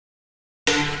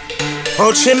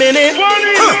Oh, chimney,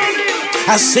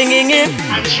 I'm singing it.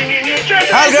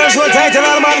 All girls want tight and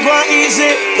all man go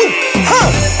easy.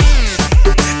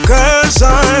 Girls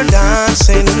are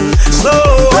dancing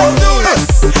slow.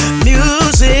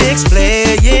 Music's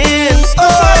playing.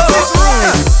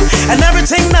 And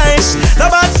everything nice. No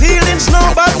bad feelings, no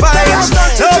bad vibes.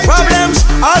 No problems,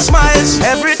 all smiles.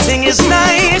 Everything is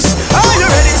nice. Are you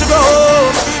ready to go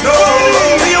home? No.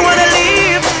 Do you wanna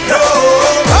leave? No.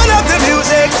 Turn up the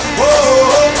music.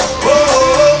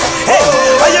 Hey,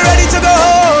 are you ready to go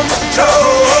home? No.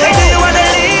 Hey, do you wanna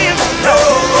leave? No.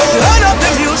 Turn up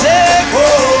the music.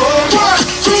 1,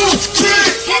 2, 3.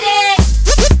 Get it.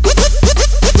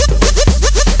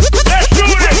 Let's do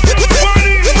this.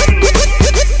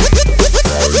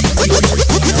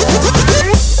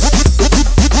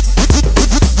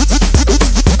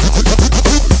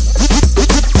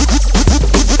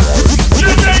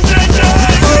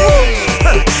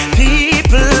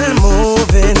 People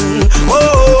moving.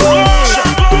 Whoa.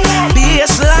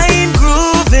 Bassline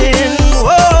grooving.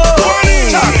 Whoa.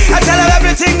 I tell her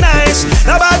everything nice.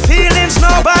 No bad feelings, no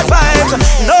bad vibes.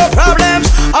 No problems,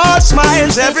 all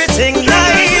smiles, everything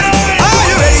nice. Are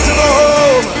you ready to go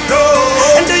home? No.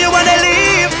 And do you wanna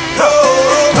leave? No.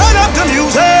 Turn up the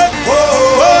music.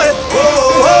 Whoa. Are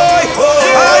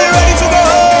you ready to go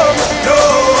home? No.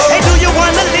 Hey, do you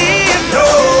wanna leave? No.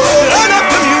 Turn up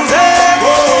the music.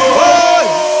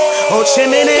 Oh,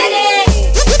 chimney.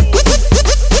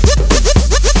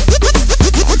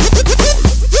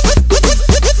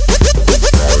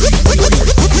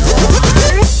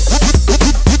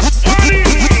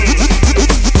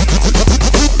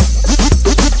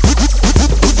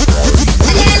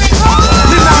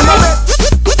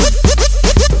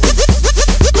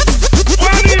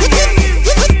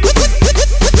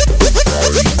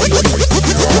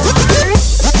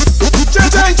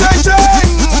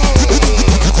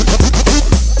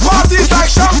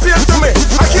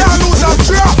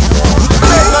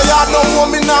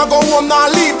 Now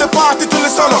leave the party till the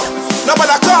sun up.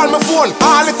 Nobody call my phone.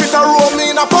 All if it a roll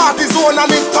me in a party zone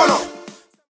and it turn up.